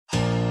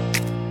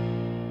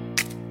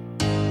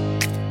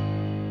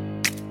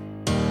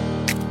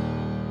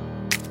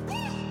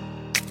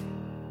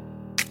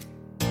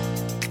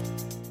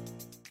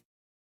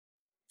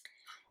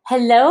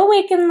Hello,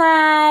 Awaken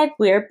Live.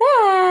 We're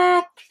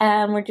back.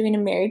 We're doing a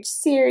marriage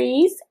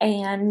series,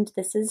 and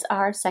this is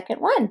our second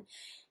one.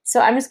 So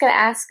I'm just going to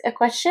ask a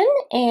question,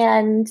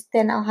 and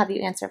then I'll have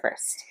you answer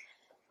first.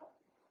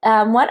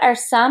 What are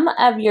some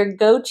of your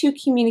go-to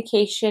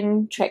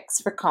communication tricks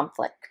for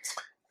conflict?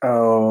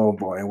 Oh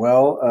boy.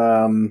 Well,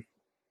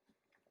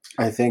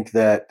 I think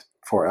that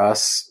for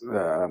us,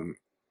 the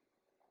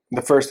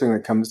first thing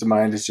that comes to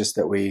mind is just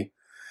that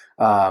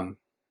um,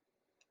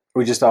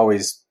 we just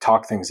always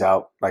talk things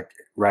out like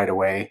right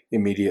away,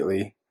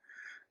 immediately.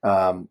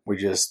 We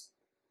just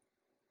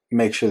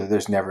make sure that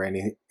there's never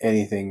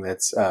anything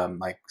that's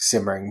like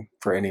simmering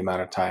for any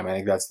amount of time. I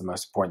think that's the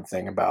most important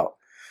thing about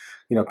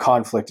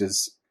conflict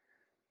is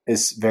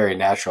very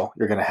natural.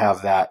 You're going to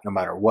have that no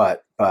matter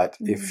what. But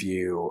if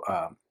you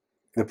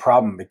the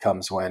problem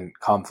becomes when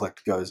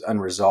conflict goes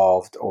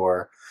unresolved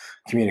or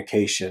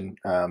communication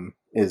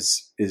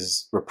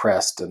is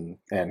repressed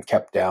and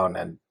kept down,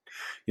 and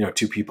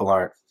two people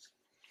aren't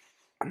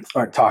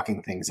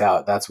talking things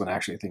out. That's when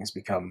actually things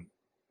become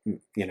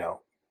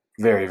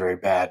very, very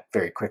bad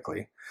very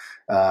quickly.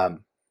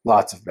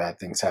 Lots of bad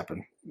things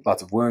happen.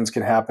 Lots of wounds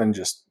can happen.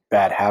 Just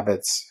bad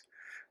habits.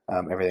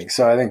 Everything.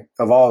 So I think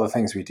of all the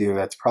things we do,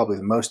 that's probably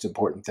the most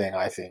important thing.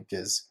 I think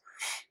is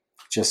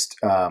just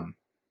and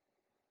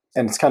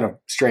it's kind of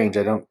strange.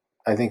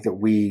 I think that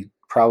we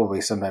probably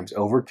sometimes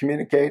over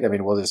communicate. I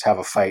mean, we'll just have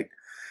a fight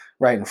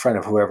right in front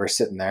of whoever's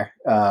sitting there.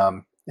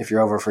 If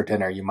you're over for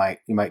dinner, you might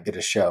get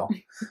a show.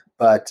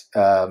 But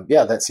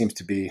yeah, that seems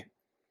to be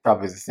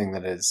probably the thing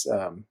that is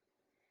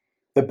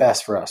the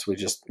best for us. We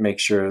just make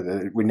sure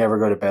that we never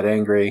go to bed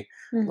angry.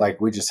 Like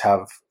we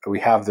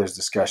have those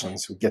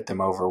discussions, we get them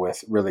over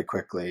with really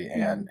quickly,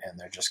 and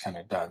they're just kind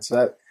of done.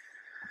 So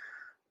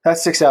that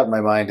sticks out in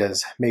my mind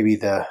as maybe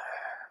the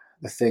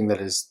thing that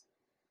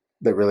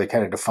really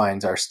kind of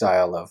defines our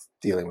style of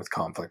dealing with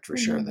conflict for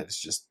sure. That it's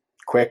just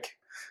quick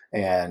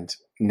and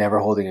never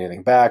holding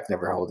anything back,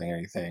 never holding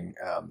anything,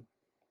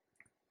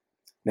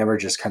 never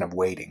just kind of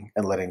waiting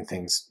and letting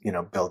things,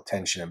 build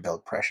tension and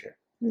build pressure.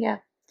 Yeah.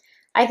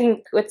 I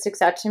think what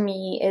sticks out to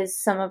me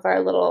is some of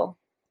our little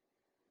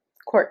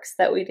quirks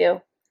that we do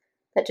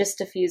that just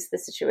diffuse the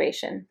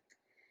situation.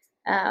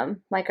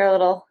 Like our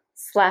little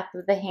slap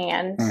of the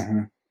hand.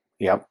 Mm-hmm.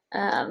 Yep.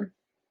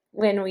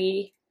 When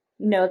we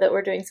know that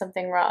we're doing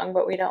something wrong,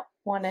 but we don't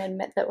want to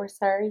admit that we're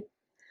sorry.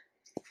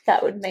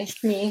 That would make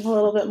me a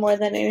little bit more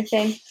than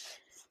anything.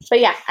 But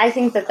yeah, I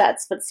think that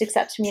that's what sticks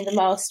out to me the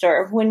most.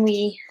 Or when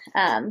we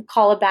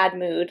call a bad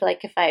mood,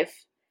 like if I've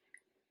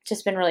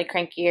just been really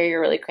cranky or you're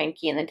really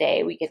cranky in the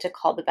day, we get to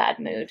call the bad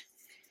mood.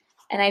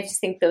 And I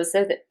just think those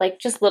are like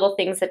just little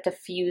things that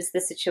diffuse the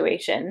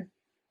situation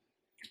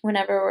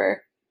whenever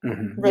we're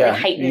really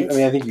heightened. I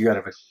mean, I think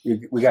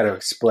we got to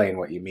explain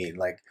what you mean,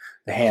 like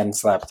the hand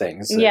slap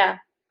things. Yeah.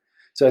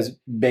 So it's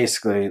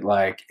basically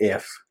like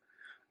if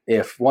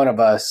one of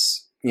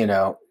us,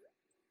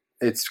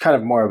 it's kind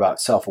of more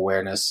about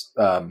self-awareness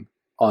on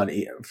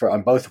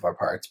both of our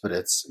parts, but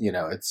it's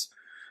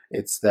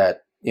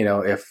that,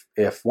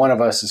 if one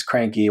of us is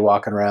cranky,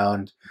 walking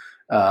around,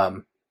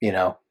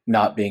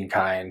 not being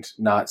kind,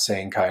 not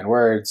saying kind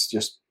words,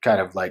 just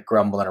kind of like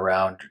grumbling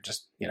around,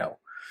 just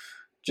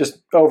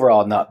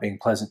overall not being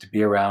pleasant to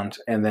be around.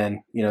 And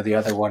then, the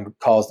other one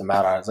calls them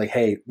out on it. It's like,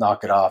 hey,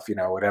 knock it off,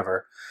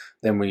 whatever.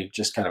 Then we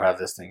just kind of have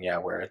this thing,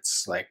 where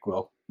it's like,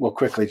 we'll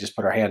quickly just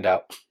put our hand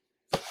out.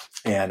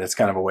 And it's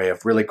kind of a way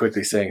of really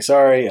quickly saying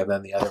sorry. And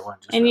then the other one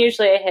just. And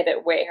usually I hit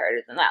it way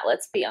harder than that,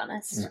 let's be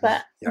honest.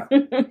 But yeah.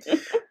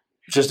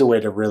 Just a way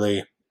to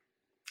really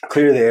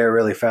clear the air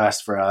really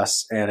fast for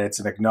us. And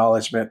it's an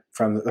acknowledgement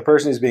from the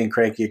person who's being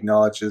cranky,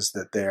 acknowledges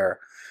that they're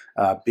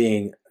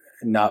being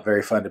not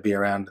very fun to be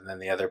around. And then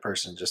the other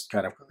person just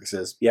kind of quickly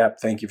says, yeah,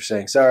 thank you for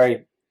saying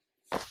sorry.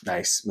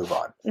 Nice, move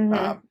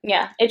on.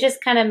 Yeah, it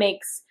just kind of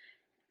makes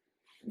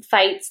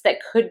fights that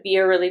could be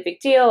a really big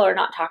deal or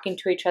not talking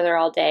to each other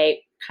all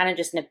day kind of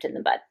just nipped in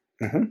the bud.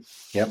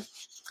 Yep.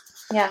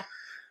 Yeah.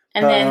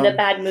 And then the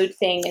bad mood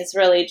thing is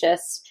really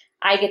just,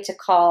 I get to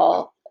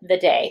call the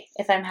day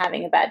if I'm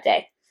having a bad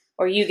day,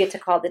 or you get to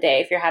call the day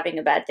if you're having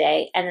a bad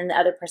day. And then the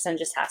other person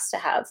just has to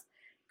have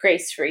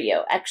grace for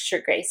you,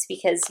 extra grace,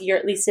 because you're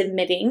at least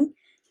admitting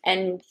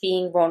and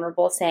being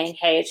vulnerable, saying,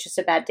 hey, it's just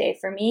a bad day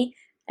for me.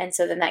 And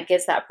so then that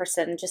gives that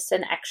person just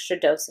an extra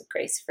dose of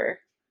grace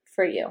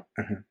for you.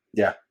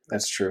 Yeah,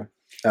 that's true.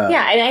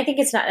 Yeah, and I think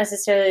it's not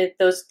necessarily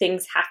those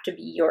things have to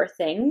be your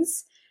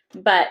things,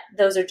 but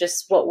those are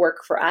just what work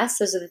for us.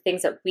 Those are the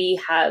things that we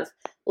have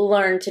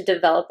learned to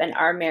develop in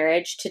our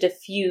marriage to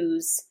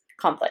diffuse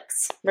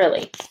conflicts,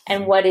 really.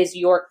 And what is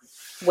your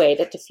way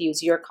to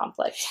diffuse your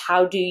conflict?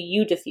 How do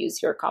you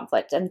diffuse your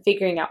conflict? And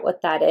figuring out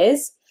what that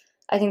is,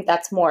 I think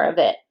that's more of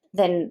it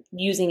than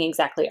using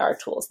exactly our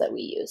tools that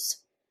we use.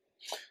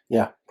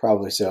 Yeah,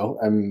 probably so.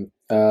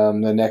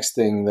 The next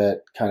thing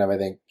that kind of, I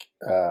think,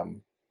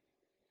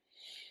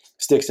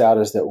 sticks out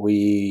is that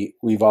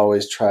we've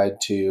always tried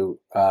to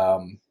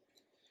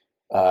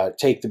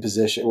take the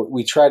position.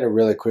 We try to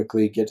really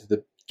quickly get to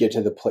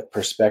the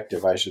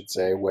perspective, I should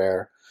say,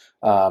 where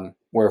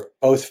we're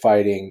both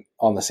fighting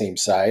on the same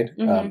side,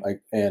 Mhm.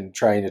 and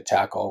trying to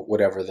tackle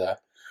whatever the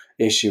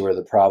issue or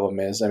the problem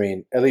is. I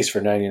mean, at least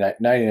for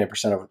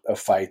 99% of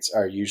fights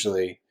are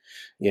usually,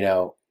 you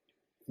know,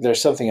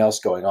 there's something else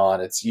going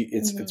on. It's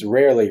Mhm.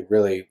 rarely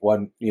really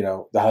one,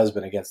 the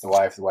husband against the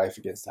wife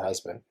against the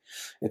husband.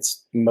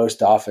 It's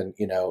most often,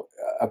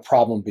 a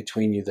problem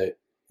between you that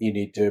you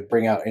need to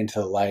bring out into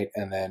the light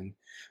and then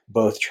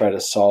both try to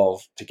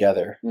solve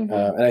together.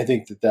 Mhm. And I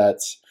think that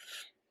that's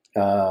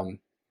um,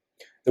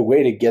 the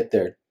way to get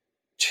there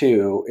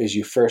too. Is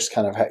you first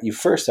you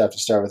first have to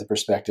start with the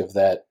perspective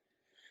that,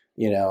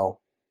 you know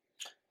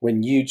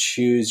when you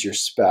choose your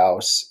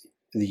spouse,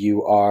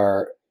 you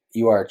are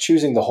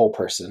choosing the whole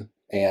person,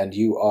 and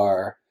you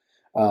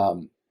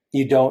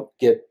don't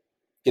get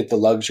the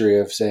luxury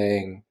of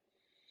saying,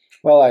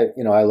 well,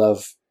 I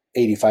love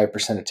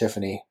 85% of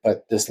Tiffany,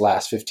 but this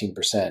last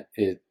 15%,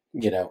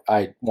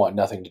 I want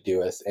nothing to do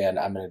with, and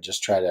I'm going to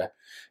just try to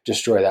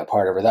destroy that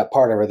part of her. That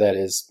part of her that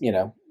is,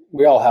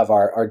 we all have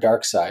our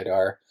dark side,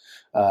 our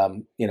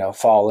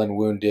fallen,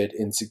 wounded,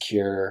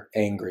 insecure,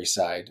 angry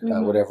side,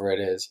 Mhm. whatever it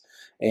is.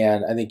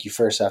 And I think you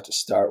first have to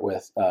start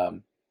with,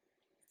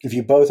 if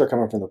you both are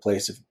coming from the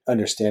place of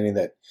understanding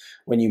that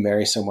when you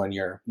marry someone,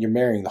 you're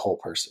marrying the whole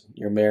person.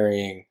 You're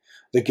marrying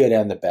the good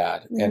and the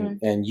bad, and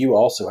Mhm. you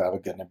also have a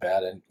good and a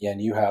bad, and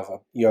you have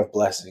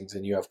blessings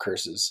and you have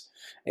curses,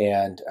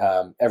 and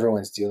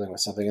everyone's dealing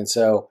with something. And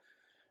so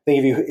I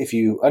think if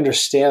you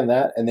understand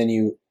that, and then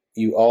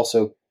you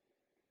also,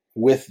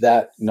 with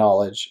that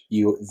knowledge,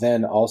 you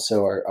then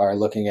also are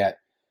looking at,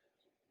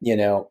 you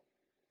know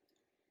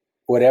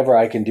whatever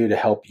I can do to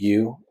help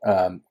you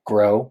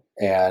grow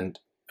and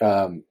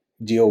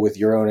deal with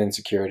your own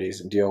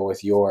insecurities and deal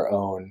with your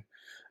own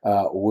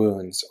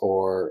wounds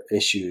or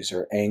issues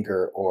or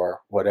anger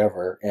or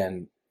whatever.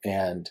 And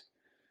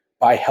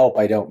by help,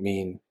 I don't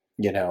mean,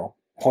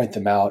 point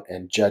them out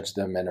and judge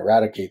them and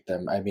eradicate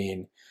them. I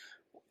mean,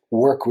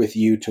 work with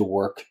you to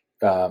work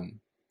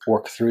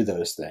through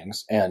those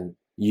things. And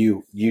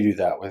you do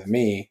that with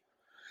me.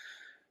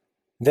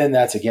 Then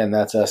that's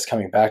us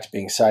coming back to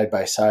being side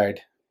by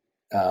side,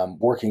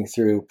 working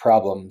through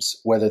problems,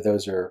 whether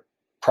those are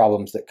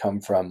problems that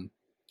come from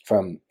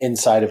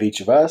inside of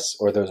each of us,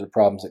 or those are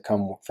problems that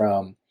come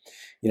from,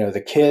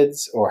 the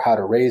kids, or how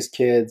to raise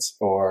kids,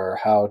 or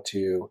how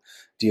to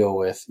deal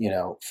with,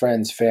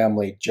 friends,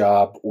 family,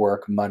 job,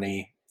 work,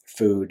 money,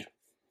 food,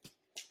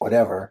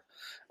 whatever.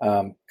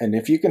 And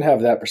if you can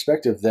have that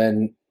perspective,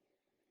 then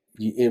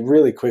it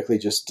really quickly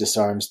just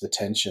disarms the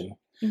tension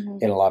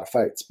Mhm. in a lot of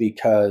fights,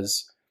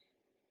 because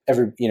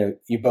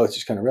you both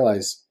just kind of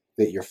realize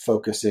that you're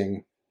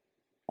focusing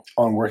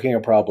on working a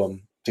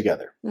problem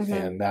together, Mhm.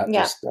 and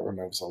Yeah. that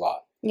removes a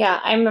lot. Yeah.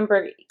 I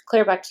remember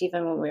clear back to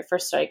even when we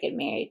first started getting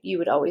married, you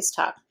would always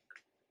talk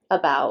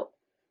about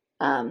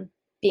um,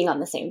 being on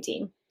the same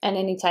team. And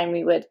anytime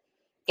we would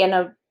get in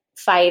a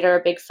fight or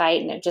a big fight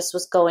and it just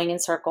was going in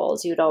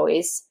circles, you'd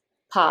always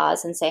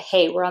pause and say,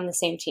 "Hey, we're on the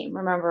same team.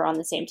 Remember, we're on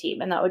the same team."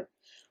 And that would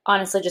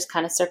honestly just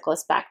kind of circle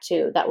us back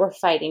to that we're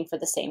fighting for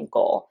the same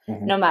goal,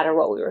 Mm-hmm. no matter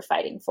what we were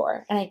fighting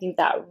for. And I think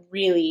that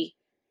really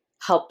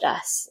helped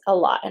us a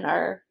lot in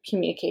our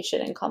communication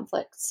and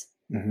conflicts.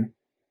 Mm-hmm.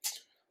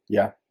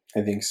 Yeah,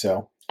 I think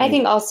so. I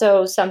think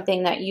also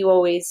something that you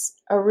always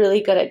are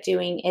really good at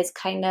doing is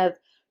kind of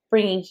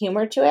bringing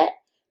humor to it.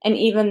 And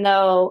even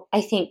though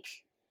I think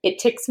it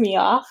ticks me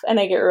off and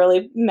I get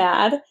really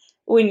mad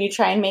when you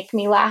try and make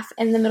me laugh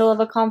in the middle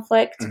of a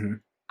conflict, Mm-hmm.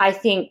 I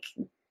think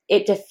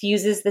it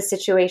diffuses the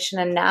situation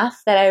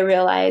enough that I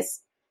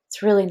realize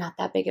it's really not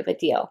that big of a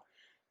deal.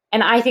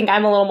 And I think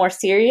I'm a little more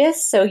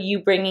serious. So you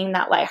bringing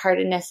that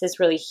lightheartedness is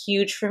really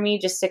huge for me,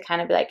 just to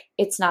kind of be like,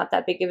 it's not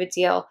that big of a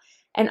deal.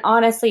 And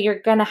honestly, you're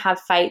going to have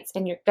fights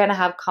and you're going to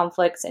have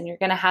conflicts and you're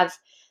going to have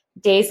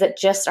days that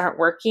just aren't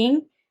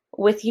working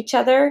with each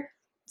other.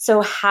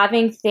 So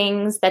having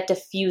things that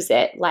diffuse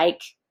it,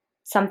 like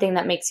something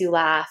that makes you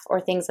laugh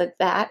or things like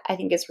that, I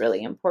think is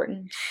really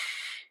important.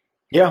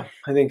 Yeah,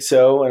 I think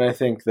so. And I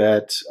think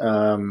that,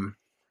 kind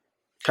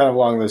of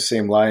along those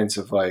same lines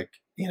of, like,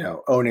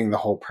 owning the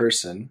whole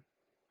person,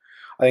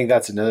 I think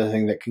that's another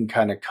thing that can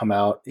kind of come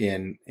out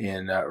in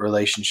a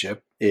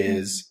relationship Mm-hmm.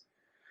 is,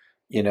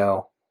 you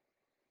know,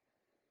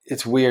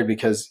 it's weird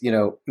because,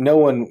 no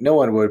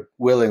one would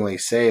willingly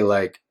say,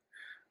 like,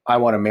 I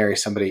want to marry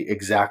somebody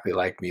exactly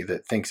like me,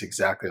 that thinks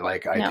exactly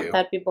like I No, do.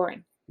 that'd be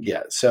boring.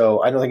 Yeah.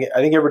 So I think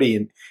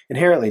everybody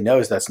inherently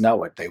knows that's not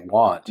what they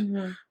want.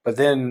 Mm-hmm. But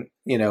then,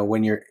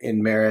 when you're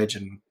in marriage,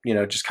 and,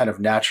 just kind of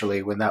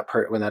naturally, when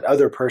when that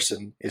other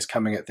person is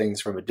coming at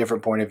things from a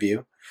different point of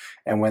view,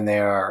 and when they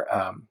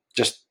are,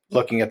 just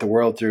looking at the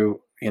world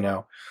through,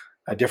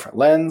 a different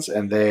lens,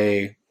 and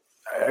they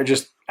are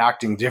just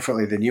acting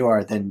differently than you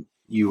are, then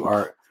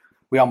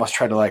we almost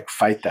try to, like,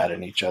 fight that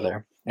in each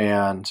other.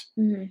 And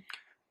Mm-hmm.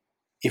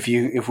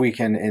 if we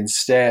can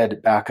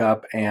instead back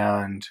up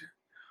and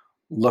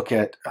look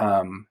at,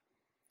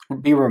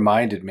 be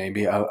reminded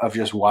maybe of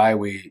just why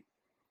we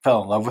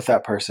fell in love with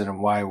that person,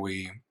 and why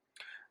we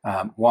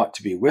want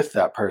to be with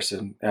that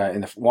person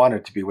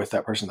wanted to be with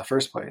that person in the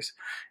first place.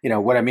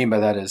 What I mean by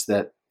that is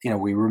that,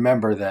 we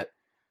remember that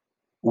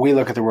we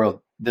look at the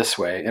world this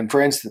way. And for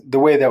instance, the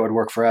way that would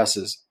work for us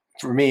is,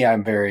 for me,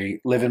 I'm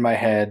very live in my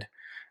head.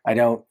 I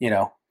don't,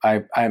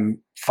 I'm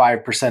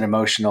 5%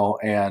 emotional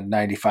and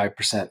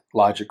 95%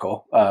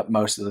 logical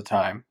most of the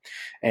time.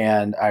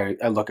 And I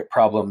look at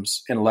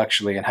problems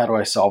intellectually and how do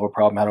I solve a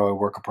problem? How do I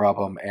work a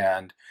problem?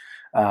 And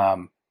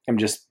I'm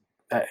just,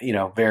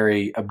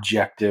 very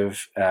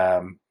objective,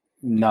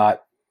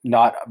 not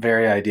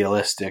very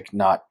idealistic,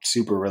 not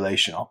super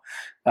relational.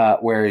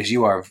 Whereas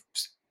you are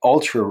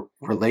ultra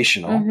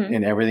relational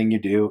in everything you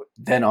do,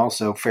 then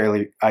also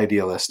fairly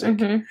idealistic.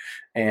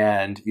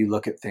 And you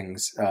look at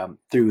things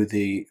through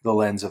the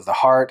lens of the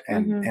heart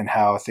and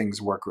how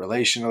things work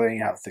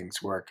relationally, how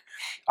things work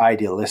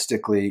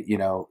idealistically.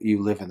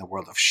 You live in the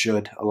world of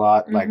should a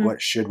lot, like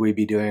what should we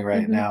be doing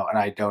right now? And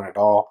I don't at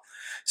all.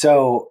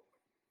 So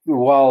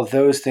while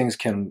those things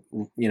can,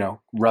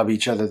 rub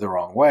each other the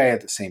wrong way, at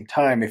the same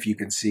time, if you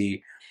can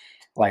see,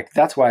 like,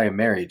 that's why I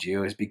married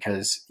you, is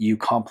because you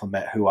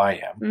complement who I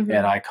am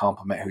and I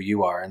complement who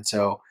you are. And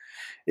so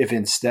if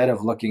instead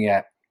of looking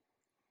at,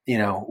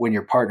 when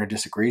your partner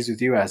disagrees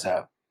with you as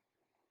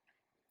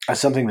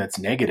something that's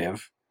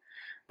negative,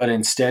 but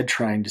instead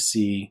trying to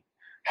see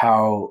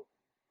how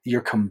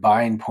your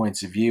combined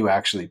points of view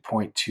actually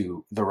point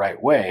to the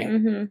right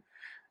way,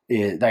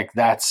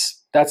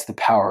 that's the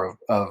power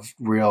of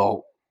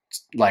real,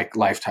 like,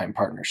 lifetime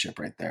partnership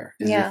right there.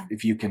 Is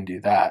if you can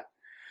do that.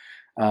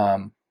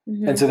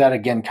 And so that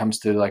again comes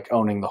to, like,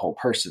 owning the whole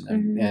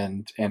person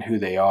and who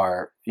they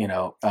are,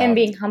 and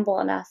being humble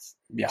enough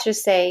to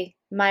say,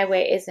 my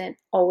way isn't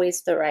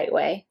always the right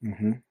way.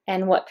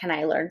 And what can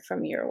I learn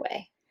from your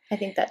way? I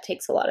think that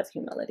takes a lot of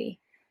humility.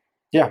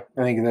 Yeah,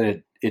 I think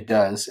that it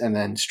does. And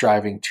then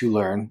striving to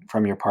learn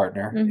from your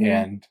partner.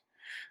 And,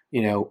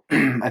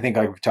 I think,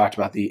 like we've talked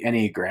about, the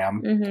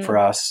Enneagram for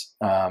us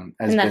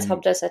has that's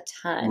helped us a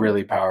ton.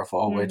 Really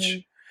powerful,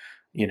 which,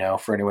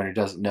 for anyone who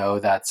doesn't know,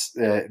 that's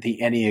the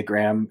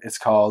Enneagram, it's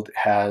called,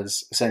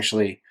 has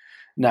essentially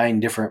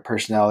 9 different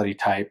personality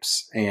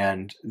types.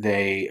 And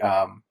they,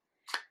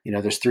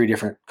 there's 3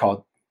 different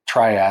called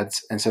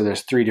triads. And so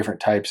there's 3 different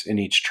types in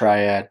each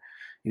triad.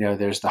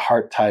 There's the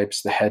heart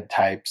types, the head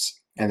types,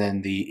 and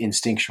then the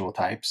instinctual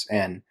types.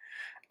 And,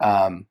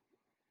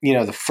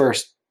 the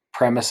first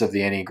premise of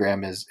the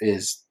Enneagram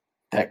is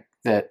that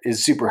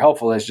is super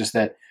helpful, is just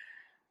that,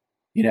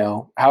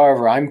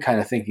 however I'm kind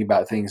of thinking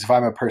about things, if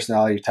I'm a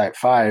personality type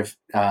 5,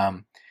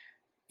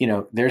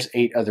 there's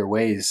 8 other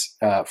ways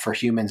for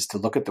humans to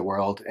look at the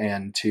world,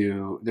 and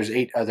there's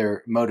 8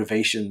 other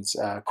motivations,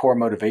 core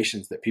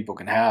motivations that people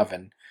can have.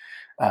 And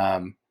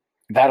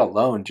that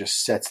alone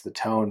just sets the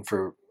tone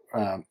for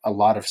a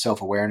lot of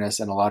self-awareness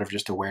and a lot of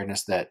just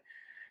awareness that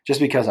just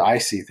because I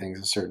see things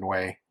a certain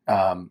way,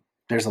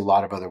 there's a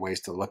lot of other ways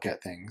to look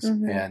at things.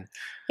 And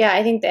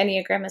I think the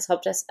Enneagram has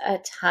helped us a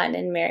ton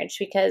in marriage,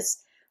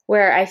 because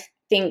where I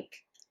think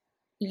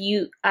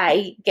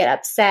I get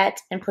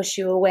upset and push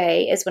you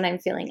away is when I'm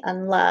feeling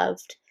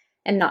unloved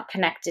and not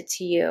connected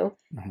to you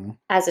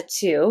as a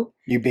 2.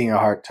 You being a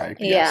heart type.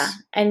 Yeah. Yes.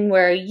 And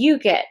where you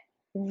get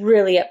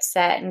really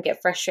upset and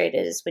get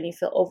frustrated is when you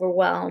feel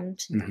overwhelmed.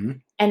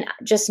 And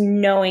just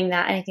knowing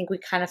that, and I think we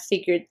kind of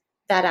figured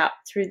that out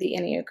through the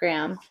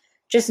Enneagram,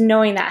 just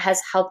knowing that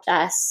has helped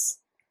us,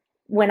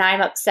 when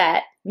I'm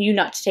upset, you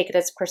not to take it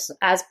as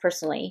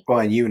personally. Well,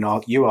 and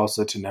you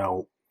also to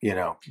know,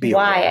 be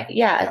why,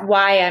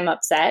 why I'm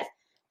upset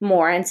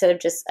more, instead of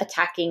just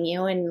attacking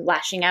you and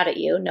lashing out at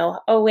you. No,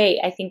 oh wait,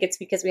 I think it's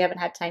because we haven't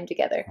had time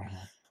together.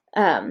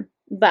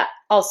 But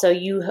also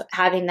you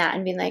having that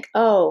and being like,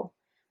 oh,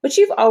 which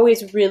you've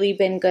always really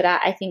been good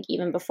at, I think,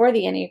 even before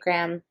the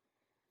Enneagram,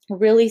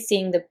 really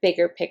seeing the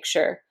bigger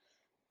picture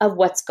of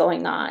what's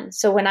going on.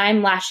 So when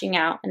I'm lashing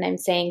out and I'm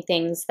saying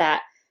things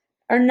that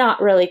are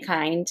not really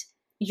kind,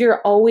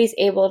 you're always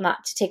able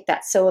not to take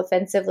that so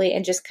offensively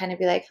and just kind of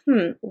be like,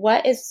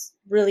 what is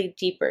really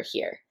deeper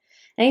here?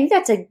 And I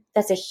think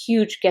that's a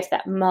huge gift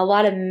that a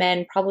lot of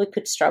men probably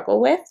could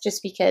struggle with,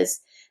 just because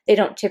they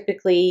don't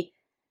typically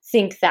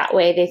think that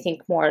way. They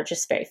think more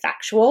just very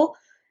factual.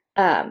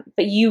 But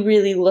you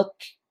really look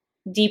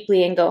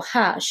deeply and go,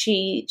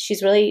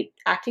 she's really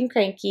acting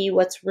cranky.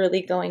 What's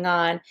really going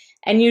on?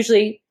 And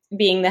usually,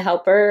 being the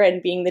helper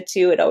and being the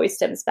 2, it always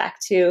stems back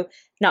to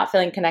not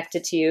feeling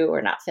connected to you or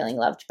not feeling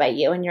loved by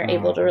you. And you're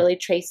able to really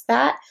trace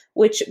that,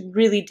 which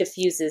really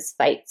diffuses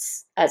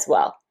fights as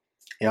well.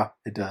 Yeah,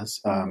 it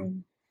does.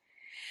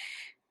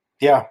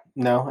 Yeah,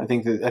 no, I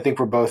think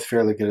we're both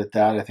fairly good at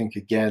that. I think,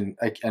 again,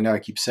 I know I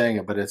keep saying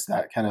it, but it's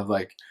that kind of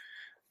like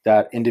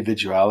that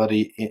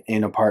individuality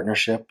in a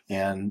partnership,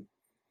 and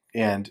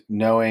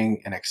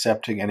knowing and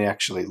accepting and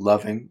actually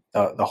loving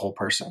the whole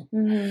person.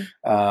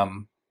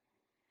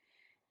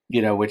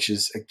 Which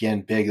is,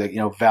 again, big, like,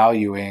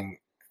 valuing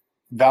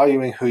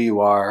who you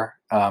are,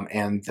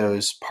 and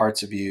those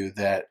parts of you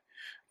that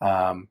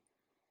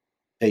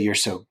you're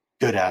so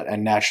good at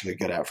and naturally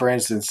good at. For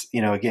instance,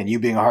 again, you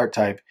being a heart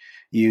type,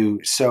 you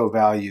so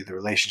value the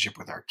relationship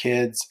with our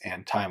kids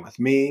and time with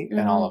me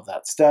and all of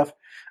that stuff.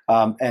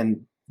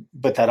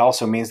 But that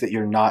also means that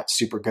you're not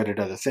super good at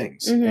other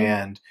things.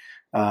 And,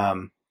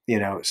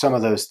 some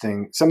of those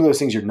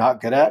things you're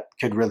not good at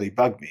could really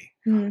bug me.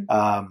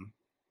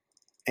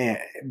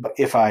 But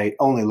if I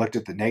only looked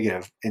at the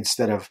negative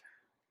instead of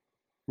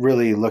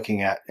really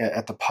looking at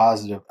the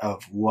positive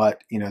of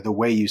what, the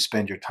way you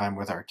spend your time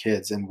with our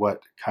kids and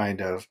what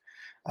kind of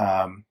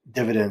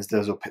dividends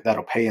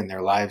that'll pay in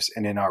their lives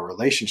and in our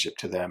relationship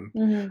to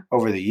them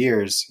over the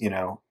years,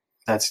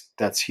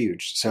 that's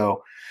huge.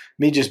 So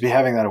me just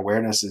having that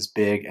awareness is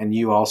big. And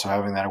you also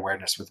having that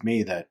awareness with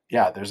me that,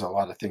 there's a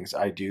lot of things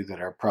I do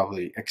that are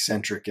probably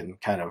eccentric and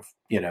kind of,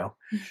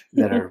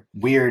 that are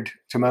weird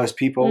to most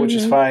people, which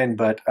is fine.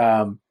 But,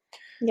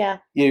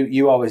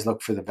 you always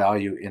look for the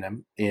value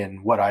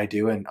in what I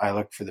do, and I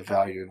look for the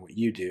value in what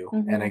you do.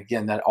 And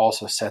again, that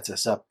also sets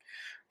us up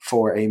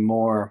for a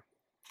more,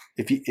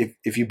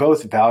 if you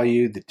both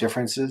value the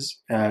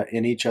differences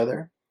in each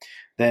other,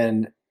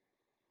 then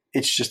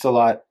it's just a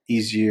lot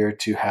easier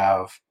to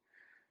have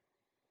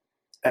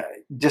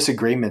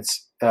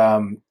disagreements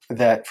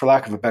that, for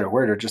lack of a better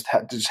word, or just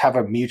have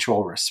a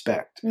mutual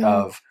respect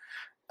of,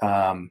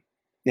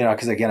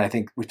 because again, I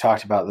think we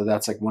talked about that.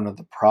 That's like one of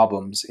the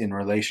problems in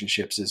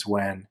relationships is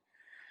when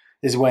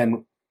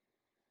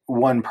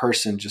one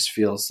person just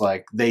feels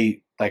like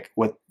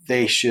what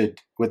they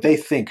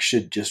think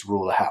should just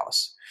rule the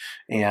house.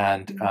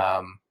 And,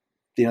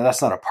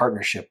 that's not a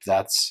partnership.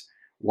 That's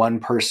one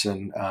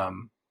person,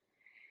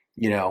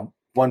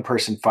 one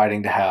person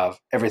fighting to have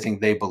everything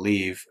they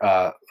believe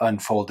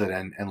unfolded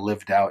and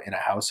lived out in a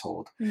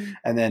household.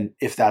 And then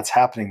if that's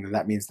happening, then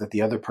that means that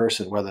the other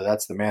person, whether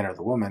that's the man or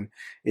the woman,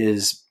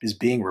 is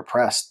being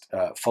repressed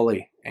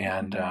fully.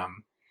 And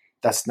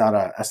that's not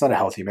a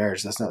healthy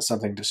marriage. That's not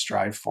something to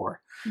strive for.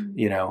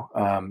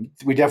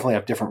 We definitely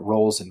have different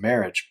roles in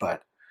marriage,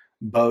 but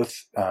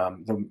both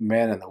the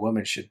man and the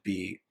woman should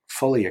be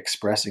fully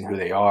expressing who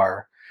they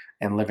are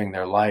and living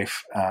their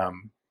life,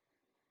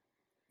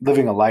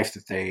 living a life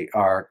that they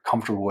are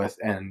comfortable with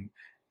and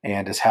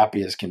as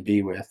happy as can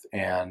be with.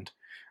 And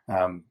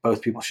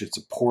both people should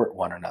support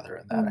one another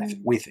in that.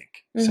 We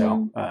think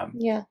so.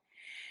 And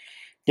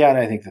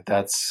I think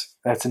that's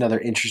another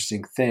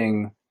interesting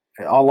thing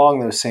along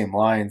those same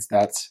lines.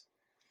 That's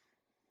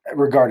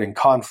regarding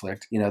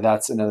conflict.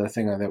 That's another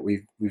thing that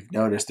we've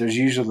noticed. There's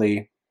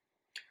usually,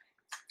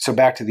 so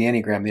back to the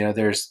Enneagram,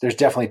 there's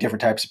definitely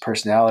different types of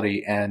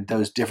personality, and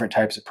those different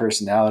types of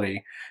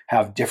personality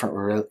have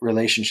different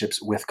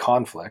relationships with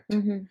conflict.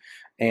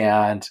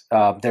 And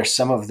there's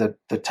some of the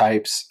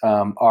types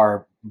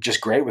are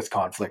just great with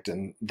conflict,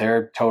 and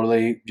they're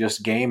totally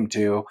just game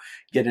to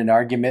get in an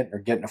argument or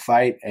get in a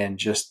fight, and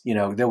just, they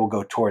will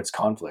go towards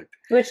conflict.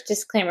 Which,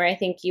 disclaimer, I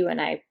think you and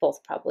I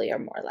both probably are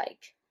more like,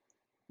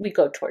 we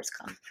go towards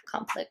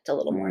conflict a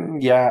little more.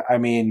 Yeah, I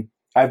mean,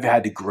 I've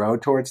had to grow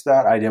towards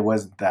that. I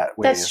wasn't that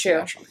way. That's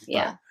true.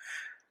 Yeah.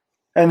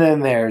 And then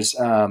there's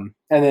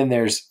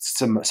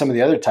some of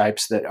the other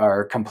types that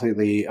are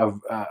completely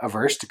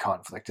averse to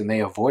conflict, and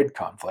they avoid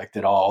conflict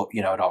at all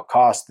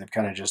costs. They've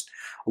kind of just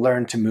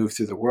learned to move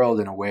through the world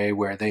in a way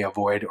where they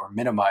avoid or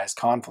minimize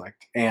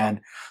conflict.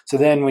 And so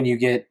then when you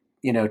get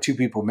two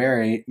people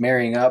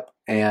marrying up,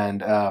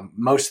 and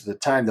most of the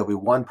time there'll be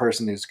one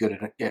person who's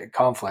good at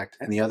conflict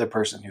and the other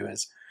person who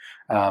is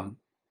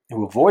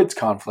who avoids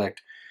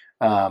conflict.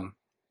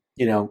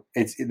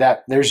 It's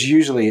that there's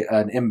usually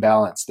an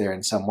imbalance there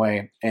in some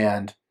way,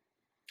 and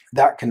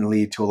that can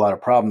lead to a lot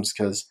of problems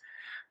because,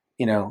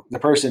 the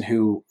person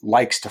who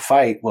likes to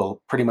fight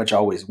will pretty much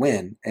always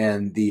win,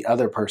 and the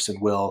other person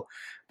will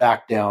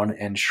back down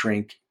and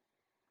shrink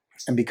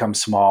and become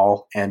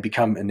small and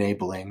become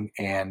enabling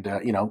and,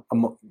 a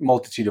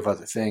multitude of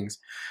other things.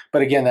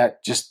 But again,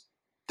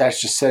 that's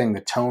just setting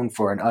the tone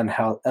for an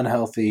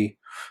unhealthy,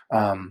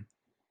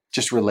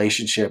 just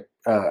relationship,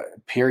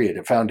 period,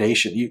 a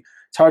foundation.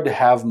 It's hard to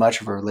have much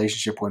of a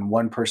relationship when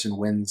one person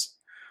wins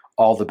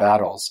all the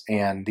battles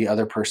and the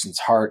other person's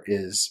heart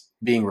is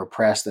being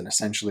repressed and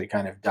essentially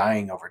kind of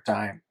dying over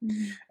time,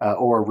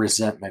 or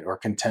resentment or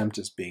contempt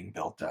is being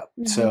built up.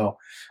 So,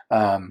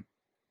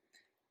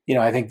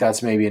 I think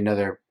that's maybe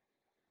another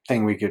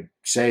thing we could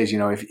say is,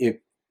 if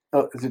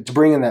to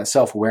bring in that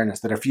self-awareness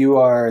that if you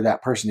are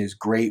that person who's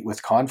great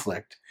with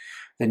conflict,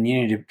 then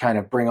you need to kind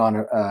of bring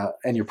on,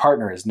 and your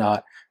partner is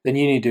not, then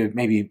you need to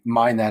maybe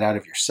mine that out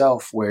of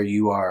yourself, where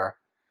you're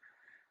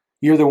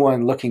the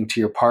one looking to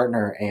your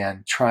partner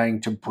and trying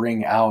to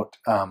bring out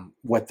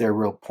what their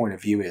real point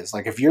of view is.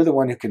 Like if you're the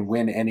one who can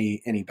win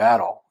any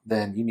battle,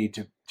 then you need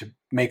to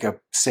make a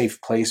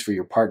safe place for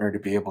your partner to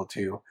be able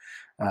to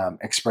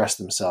express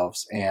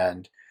themselves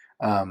and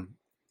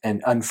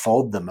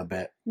unfold them a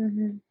bit.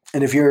 And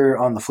if you're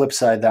on the flip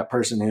side, that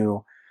person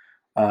who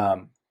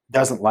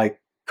doesn't like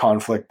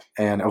conflict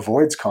and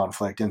avoids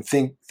conflict and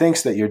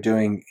thinks that you're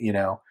doing,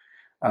 your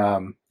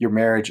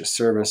marriage a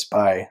service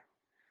by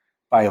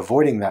by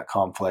avoiding that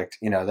conflict,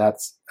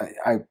 that's,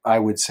 I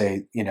would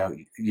say,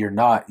 you're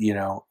not,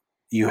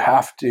 you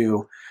have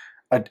to,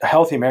 a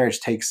healthy marriage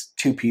takes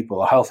two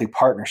people. A healthy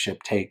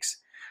partnership takes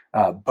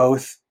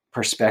both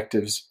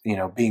perspectives,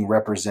 being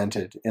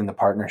represented in the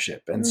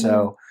partnership. And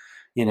so,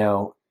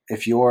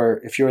 if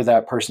you're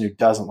that person who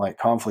doesn't like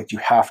conflict, you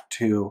have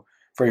to,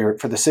 for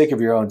the sake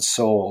of your own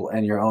soul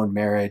and your own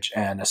marriage,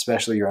 and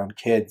especially your own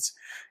kids,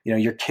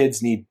 your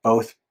kids need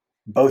both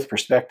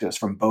perspectives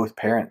from both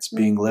parents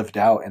being lived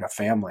out in a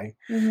family.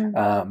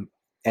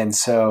 And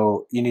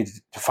so you need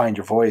to find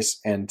your voice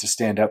and to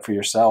stand up for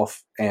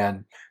yourself,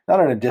 and not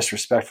in a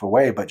disrespectful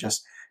way, but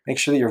just make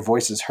sure that your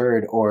voice is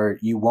heard, or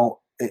you won't,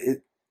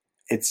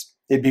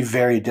 it'd be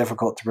very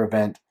difficult to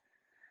prevent,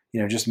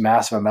 just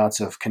massive amounts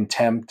of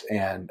contempt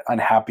and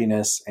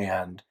unhappiness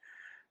and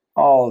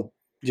all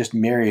just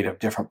myriad of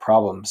different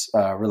problems,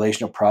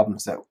 relational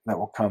problems that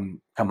will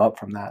come up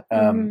from that.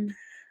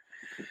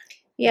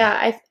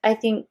 Yeah, I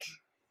think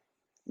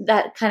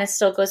that kind of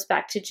still goes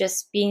back to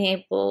just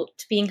being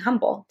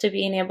humble, to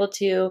being able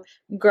to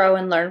grow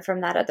and learn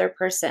from that other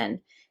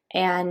person.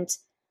 And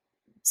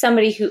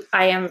somebody who,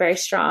 I am very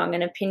strong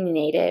and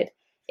opinionated,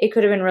 it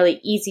could have been really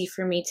easy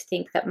for me to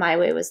think that my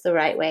way was the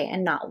right way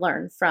and not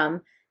learn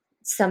from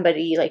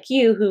somebody like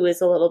you, who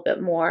is a little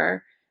bit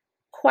more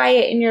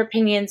quiet in your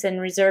opinions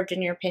and reserved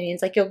in your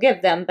opinions. Like, you'll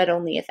give them, but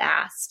only if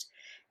asked.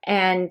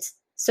 And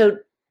so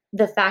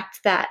the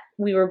fact that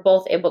we were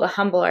both able to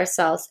humble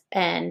ourselves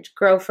and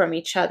grow from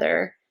each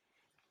other,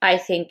 I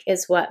think,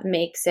 is what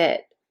makes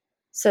it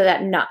so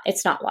that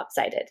it's not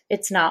lopsided.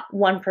 It's not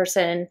one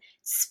person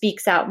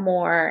speaks out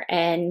more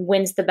and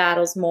wins the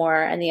battles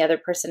more, and the other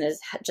person is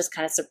just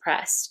kind of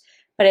suppressed.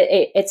 But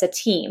it's a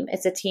team.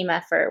 It's a team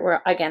effort.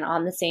 We're, again,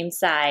 on the same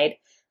side,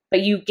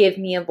 but you give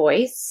me a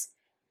voice,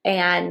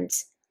 and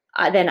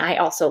then I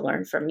also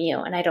learn from you.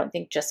 And I don't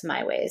think just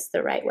my way is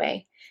the right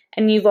way.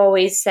 And you've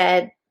always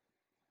said,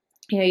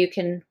 you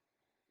can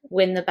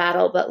win the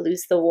battle, but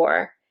lose the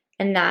war.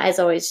 And that has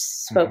always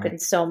spoken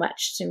so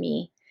much to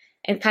me.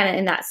 And kind of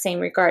in that same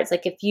regards,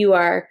 like, if you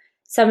are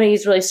somebody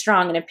who's really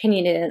strong and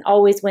opinionated and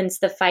always wins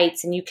the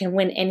fights and you can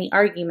win any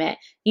argument,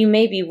 you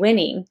may be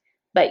winning,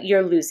 but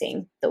you're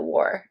losing the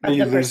war of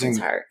the person's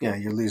heart. Yeah,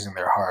 you're losing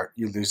their heart.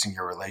 You're losing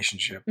your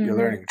relationship. You're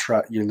learning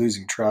you're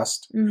losing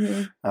trust.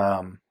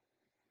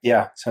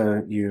 Yeah,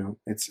 so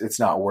it's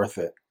not worth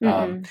it.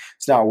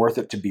 It's not worth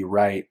it to be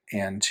right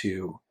and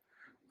to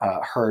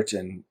hurt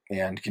and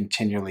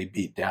continually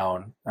beat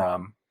down,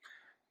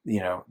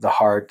 the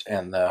heart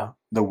and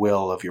the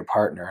will of your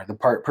partner, the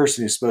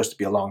person who's supposed to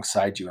be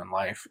alongside you in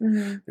life.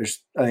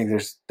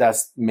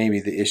 That's maybe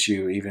the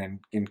issue, even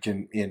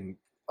in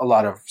a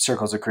lot of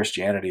circles of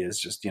Christianity, is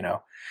just,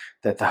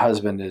 that the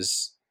husband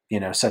is,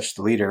 such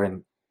the leader,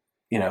 and,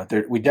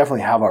 we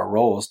definitely have our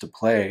roles to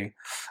play,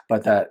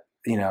 but that,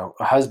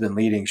 a husband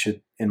leading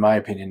should, in my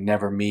opinion,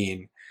 never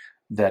mean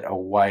that a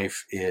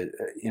wife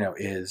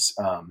is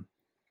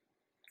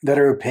that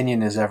her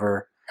opinion is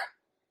ever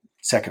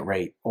second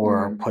rate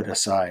or put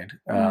aside.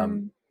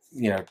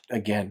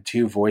 Again,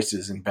 two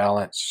voices in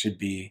balance should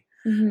be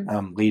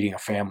leading a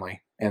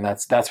family, and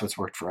that's what's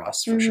worked for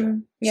us for sure.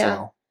 Yeah.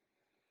 So.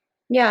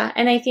 Yeah.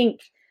 And I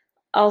think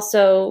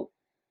also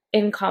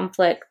in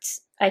conflict,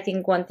 I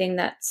think one thing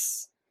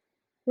that's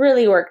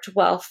really worked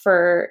well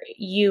for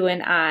you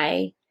and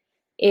I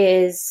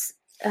is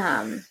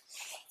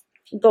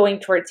going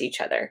towards each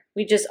other.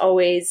 We just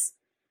always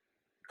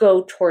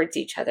go towards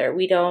each other.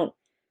 We don't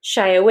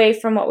shy away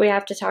from what we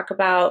have to talk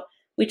about.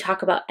 We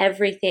talk about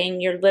everything.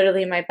 You're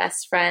literally my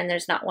best friend.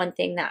 There's not one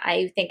thing that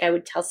I think I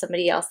would tell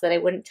somebody else that I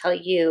wouldn't tell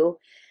you.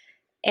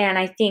 And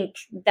I think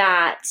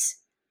that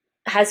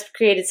has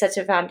created such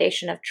a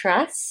foundation of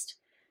trust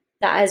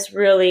that has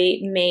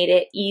really made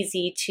it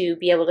easy to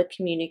be able to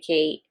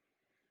communicate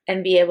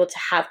and be able to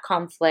have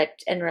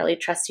conflict and really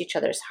trust each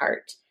other's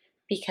heart,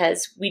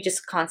 because we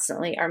just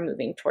constantly are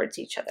moving towards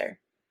each other.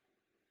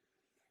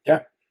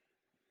 Yeah.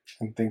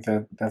 I think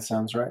that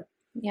sounds right.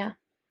 Yeah.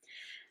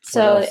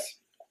 So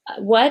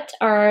what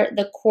are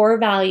the core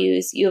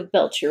values you have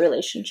built your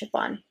relationship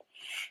on?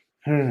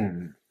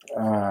 I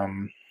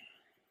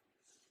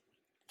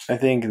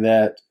think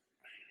that's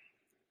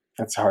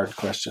a hard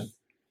question.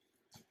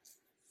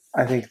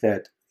 I think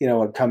that,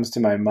 what comes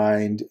to my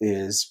mind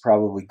is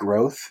probably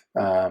growth.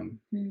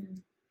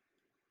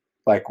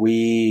 Like,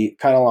 we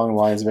kind of along the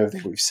lines of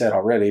everything we've said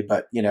already,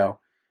 but,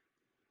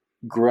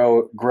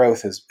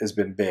 growth has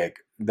been big.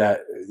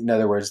 That, in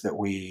other words, that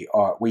we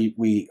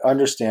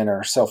understand,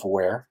 are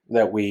self-aware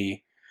that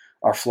we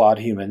are flawed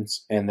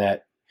humans, and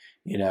that,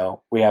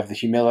 we have the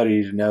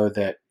humility to know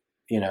that,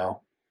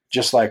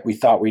 just like we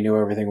thought we knew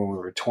everything when we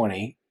were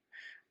 20,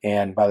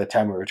 and by the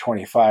time we were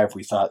 25,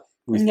 we thought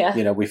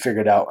we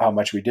figured out how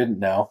much we didn't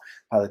know.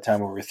 By the time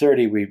we were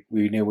 30, we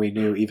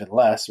knew even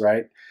less,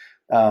 right?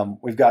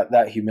 We've got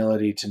that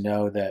humility to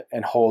know that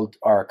and hold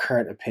our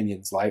current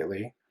opinions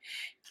lightly.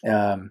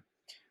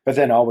 But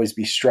then always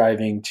be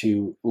striving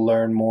to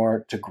learn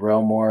more, to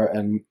grow more,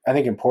 and I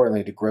think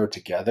importantly to grow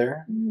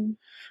together,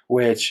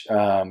 which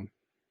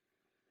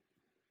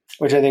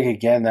Which I think,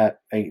 again,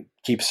 that I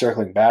keep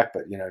circling back,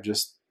 but,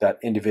 just that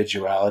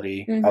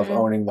individuality of Mm-hmm.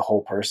 owning the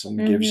whole person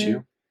gives Mm-hmm.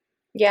 you.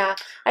 Yeah,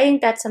 I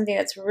think that's something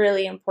that's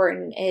really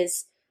important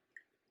is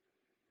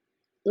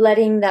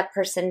letting that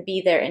person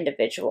be their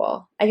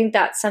individual. I think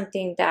that's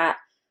something that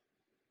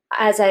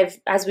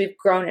as we've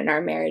grown in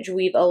our marriage,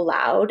 we've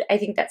allowed. I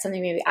think that's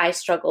something maybe I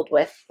struggled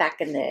with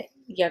back in the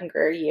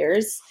younger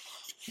years,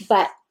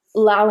 but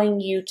allowing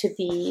you to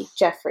be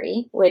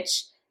Jeffrey,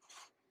 which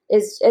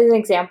is an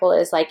example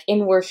is like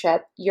in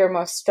worship, you're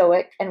more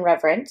stoic and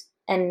reverent,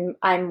 and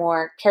I'm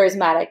more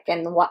charismatic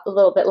and a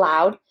little bit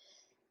loud.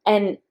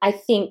 And I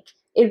think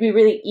it'd be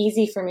really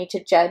easy for me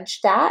to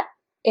judge that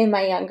in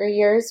my younger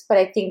years, but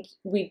I think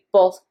we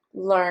both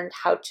learned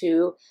how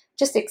to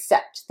just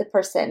accept the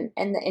person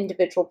and the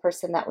individual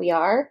person that we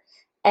are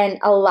and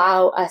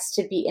allow us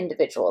to be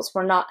individuals.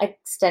 We're not an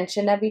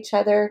extension of each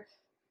other.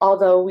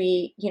 Although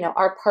we,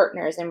 are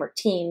partners and we're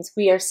teams,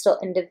 we are still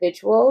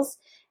individuals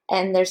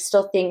and there's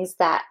still things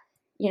that,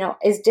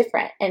 is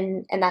different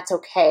and that's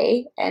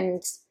okay.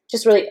 And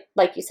just really,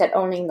 like you said,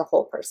 owning the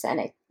whole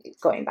person,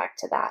 going back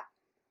to that.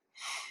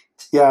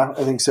 Yeah,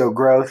 I think so.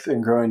 Growth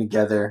and growing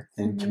together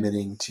and Mm-hmm.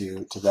 committing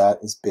to that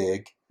is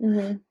big.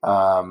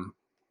 Mm-hmm.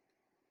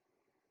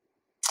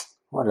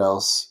 What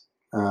else?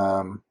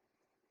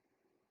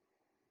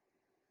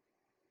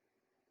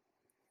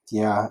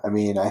 Yeah, I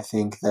mean, I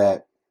think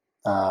that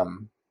I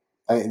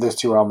think those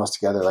two are almost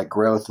together, like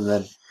growth, and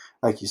then,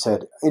 like you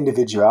said,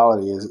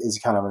 individuality is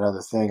kind of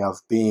another thing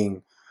of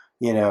being,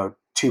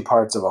 two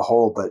parts of a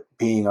whole, but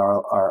being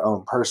our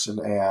own person,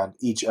 and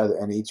each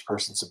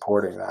person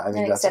supporting that. I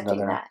think And that's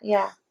accepting that.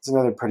 Yeah. it's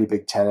another pretty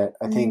big tenet.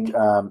 I think,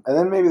 Mm-hmm. and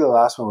then maybe the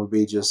last one would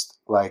be just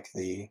like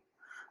the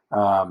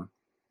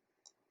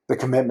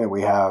commitment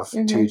we have to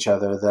Mm-hmm. each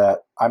other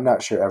that I'm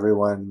not sure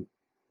everyone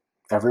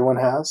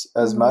has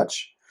as Mm-hmm.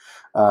 much.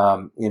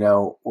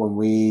 When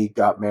we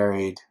got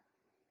married,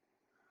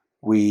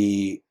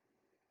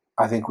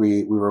 I think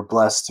we were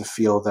blessed to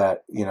feel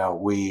that,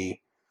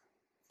 we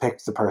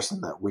picked the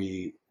person that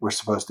we were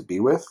supposed to be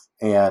with,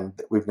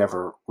 and we've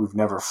never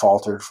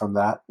faltered from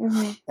that.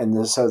 Mm-hmm.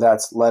 And so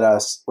that's led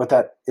us with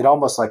that. It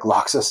almost like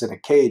locks us in a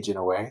cage in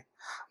a way,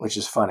 which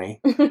is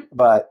funny,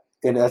 but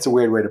and that's a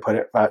weird way to put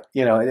it. But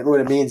what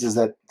it means is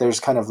that there's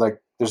kind of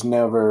like there's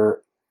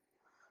never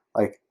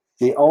like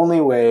the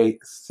only way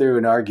through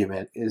an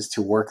argument is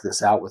to work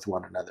this out with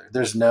one another.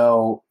 There's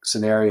no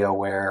scenario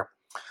where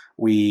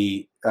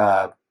we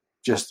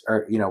just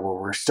are, where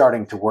we're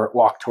starting to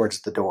walk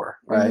towards the door,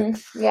 right?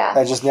 Mm-hmm. Yeah.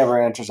 That just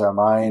never enters our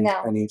mind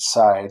on each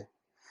side.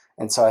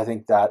 And so I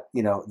think that,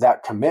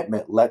 that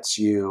commitment lets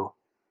you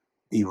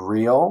be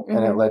real, Mm-hmm.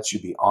 and it lets you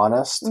be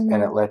honest, Mm-hmm.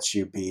 and it lets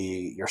you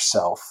be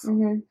yourself,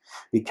 mm-hmm.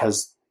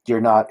 because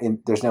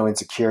there's no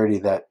insecurity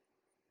that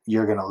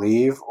you're going to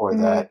leave, or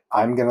Mm-hmm. that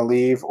I'm going to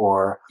leave,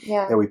 or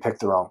that we picked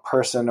the wrong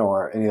person,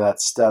 or any of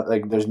that stuff.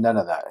 Like there's none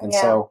of that. And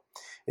so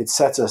it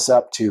sets us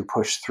up to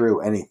push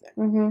through anything.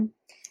 Mm-hmm.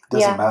 It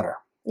doesn't matter.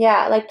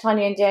 Yeah. Like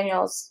Tanya and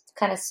Daniel's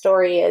kind of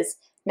story is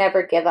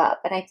never give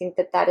up. And I think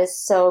that is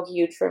so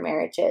huge for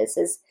marriages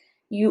is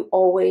you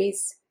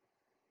always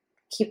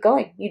keep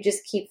going. You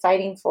just keep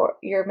fighting for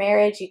your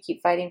marriage. You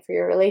keep fighting for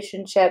your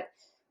relationship.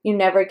 You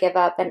never give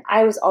up. And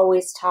I was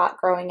always taught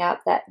growing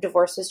up that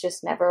divorce was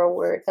just never a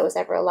word that was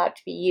ever allowed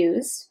to be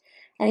used.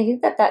 And I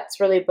think that that's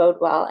really bode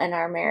well in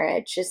our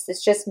marriage.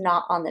 It's just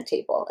not on the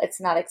table.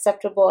 It's not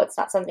acceptable. It's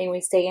not something we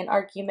say in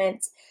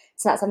arguments.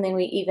 It's not something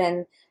we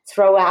even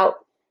throw out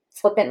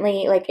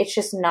flippantly. Like it's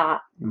just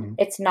not,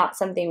 It's not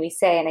something we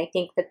say. And I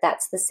think that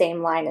that's the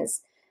same line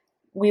as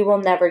we will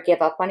never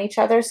give up on each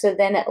other. So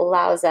then it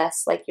allows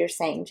us, like you're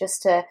saying,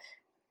 just to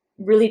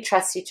really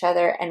trust each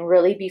other and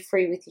really be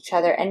free with each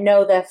other and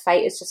know the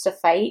fight is just a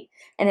fight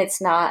and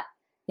it's not,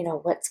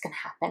 what's going to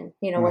happen,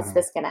 what's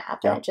this going to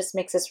happen. Yeah. It just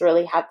makes us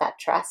really have that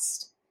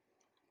trust.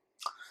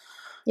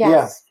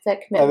 Yes,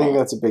 that commitment. I think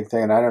that's a big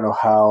thing. And I don't know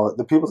how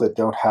the people that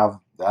don't have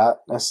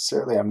that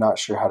necessarily, I'm not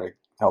sure how to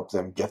help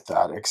them get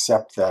that,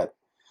 except that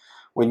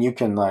when you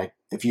can, like,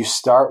 if you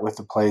start with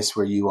a place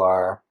where you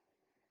are,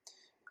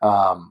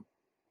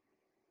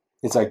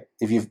 it's like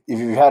if you've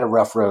had a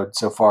rough road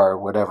so far or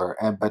whatever,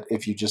 but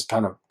if you just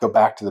kind of go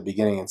back to the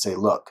beginning and say,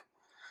 look,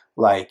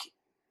 like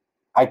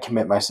I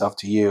commit myself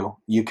to you,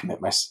 you commit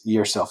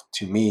yourself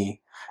to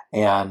me,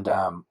 and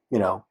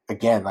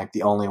again, like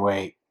the only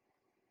way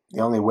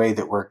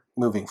that we're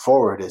moving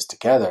forward is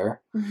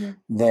together. Mm-hmm.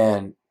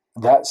 Then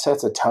that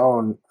sets a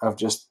tone of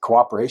just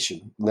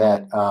cooperation.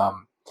 That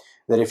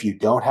that if you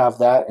don't have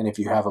that, and if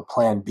you have a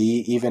plan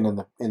B, even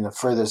in the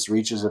furthest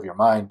reaches of your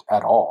mind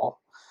at all.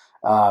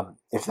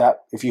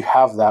 If you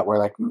have that where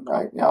like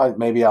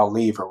maybe I'll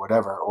leave or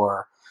whatever,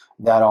 or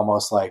that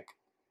almost like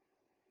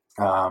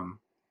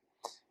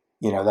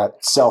that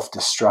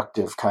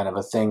self-destructive kind of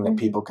a thing that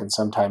people can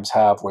sometimes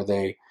have where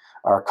they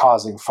are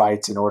causing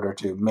fights in order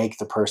to make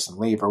the person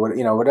leave, or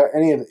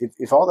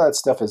if all that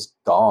stuff is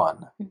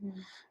gone,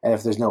 and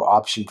if there's no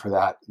option for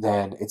that,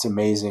 then it's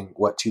amazing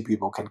what two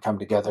people can come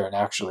together and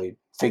actually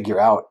figure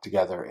out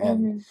together,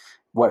 and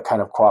what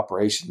kind of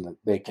cooperation that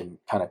they can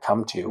kind of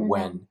come to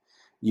when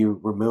you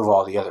remove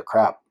all the other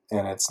crap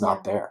and it's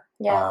not there.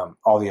 Yeah.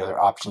 All the other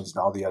options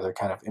and all the other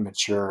kind of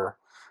immature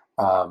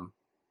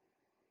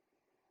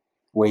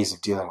ways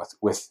of dealing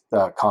with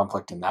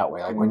conflict in that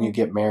way. Like when you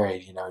get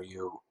married,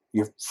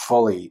 you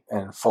fully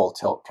and full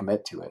tilt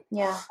commit to it.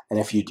 Yeah. And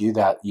if you do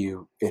that,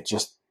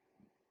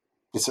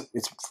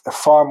 it's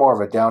far more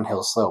of a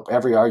downhill slope.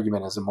 Every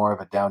argument is more of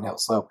a downhill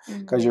slope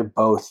because you're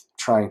both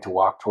trying to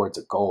walk towards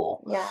a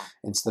goal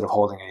instead of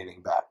holding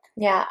anything back.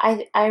 Yeah.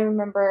 I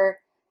remember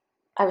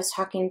I was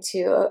talking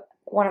to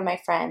one of my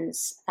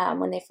friends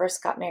when they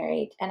first got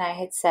married, and I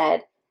had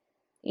said,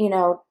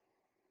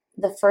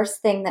 the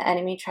first thing the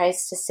enemy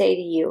tries to say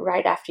to you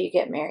right after you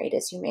get married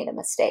is you made a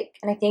mistake.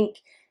 And I think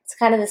it's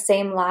kind of the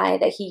same lie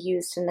that he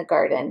used in the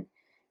garden.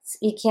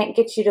 He can't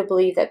get you to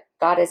believe that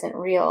God isn't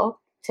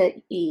real to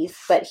Eve,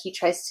 but he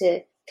tries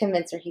to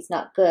convince her he's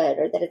not good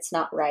or that it's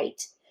not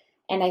right.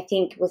 And I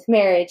think with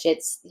marriage,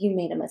 it's you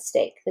made a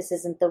mistake. This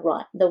isn't the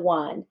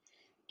one.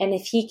 And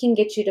if he can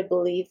get you to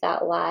believe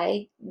that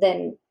lie,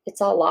 then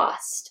it's all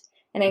lost.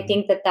 And I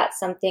think that that's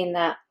something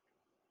that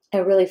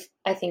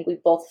I think we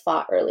both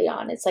fought early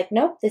on. It's like,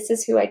 nope, this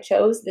is who I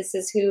chose. This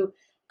is who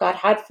God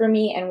had for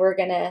me. And we're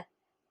going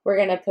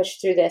to push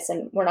through this,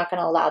 and we're not going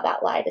to allow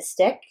that lie to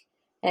stick.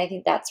 And I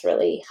think that's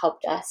really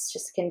helped us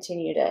just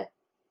continue to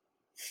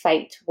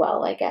fight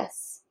well, I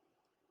guess.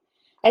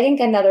 I think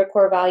another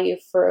core value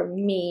for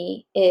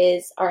me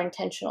is our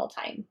intentional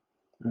time.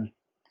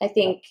 I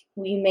think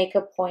we make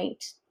a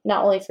point,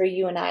 not only for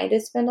you and I to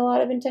spend a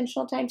lot of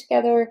intentional time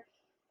together,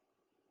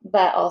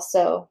 but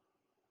also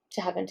to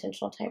have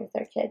intentional time with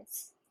our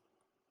kids.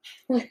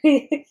 What are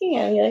you looking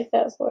at me like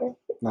that for?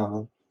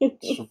 No,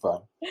 it's for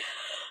fun.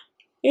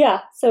 Yeah,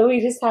 so we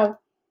just have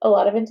a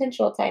lot of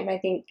intentional time. I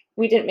think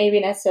we didn't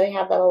maybe necessarily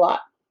have that a lot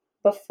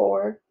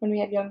before when we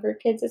had younger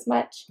kids as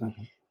much,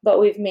 but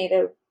we've made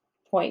a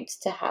point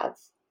to have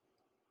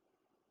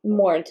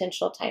more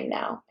intentional time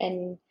now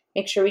and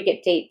make sure we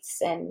get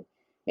dates and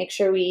make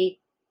sure we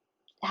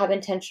have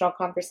intentional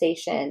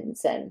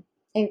conversations. And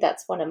I think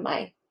that's one of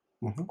my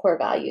core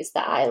values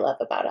that I love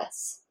about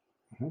us.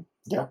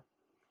 Yeah.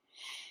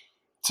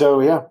 So,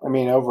 I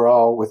mean,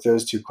 overall, with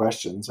those two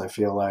questions, I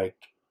feel like,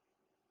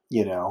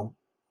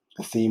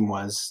 the theme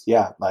was,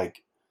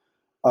 like,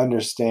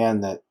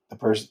 understand that the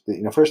person,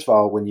 first of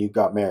all, when you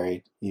got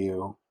married,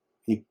 you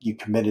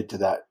committed to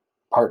that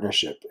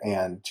partnership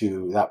and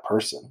to that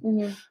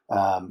person.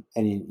 And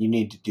you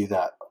need to do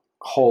that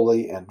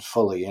wholly and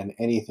fully. And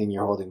anything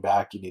you're holding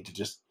back, you need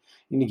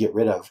to get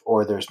rid of,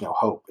 or there's no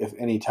hope. If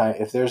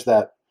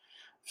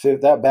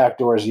that back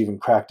door is even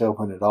cracked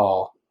open at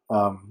all,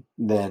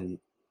 then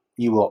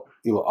you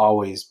will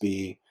always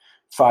be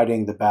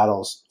fighting the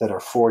battles that are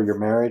for your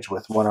marriage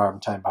with one arm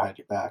tied behind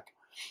your back.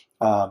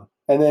 And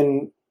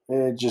then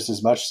just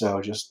as much so,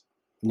 just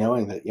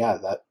knowing that,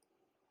 that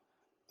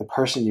the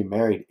person you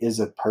married is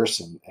a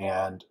person,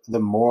 and the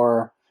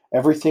more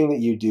everything that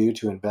you do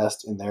to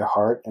invest in their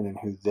heart and in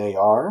who they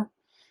are,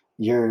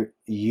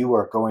 you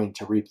are going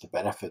to reap the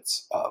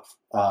benefits of,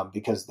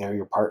 because they're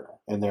your partner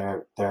and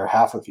they're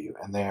half of you,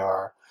 and they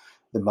are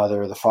the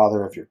mother or the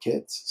father of your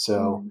kids.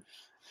 So,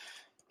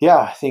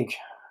 I think,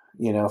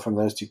 from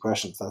those two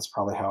questions, that's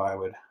probably how I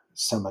would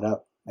sum it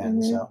up.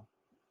 And so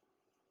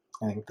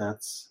I think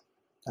that's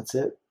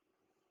it.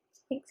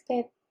 Thanks,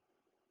 babe.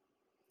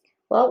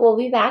 Well, we'll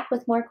be back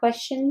with more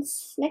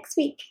questions next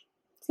week.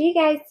 See you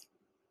guys.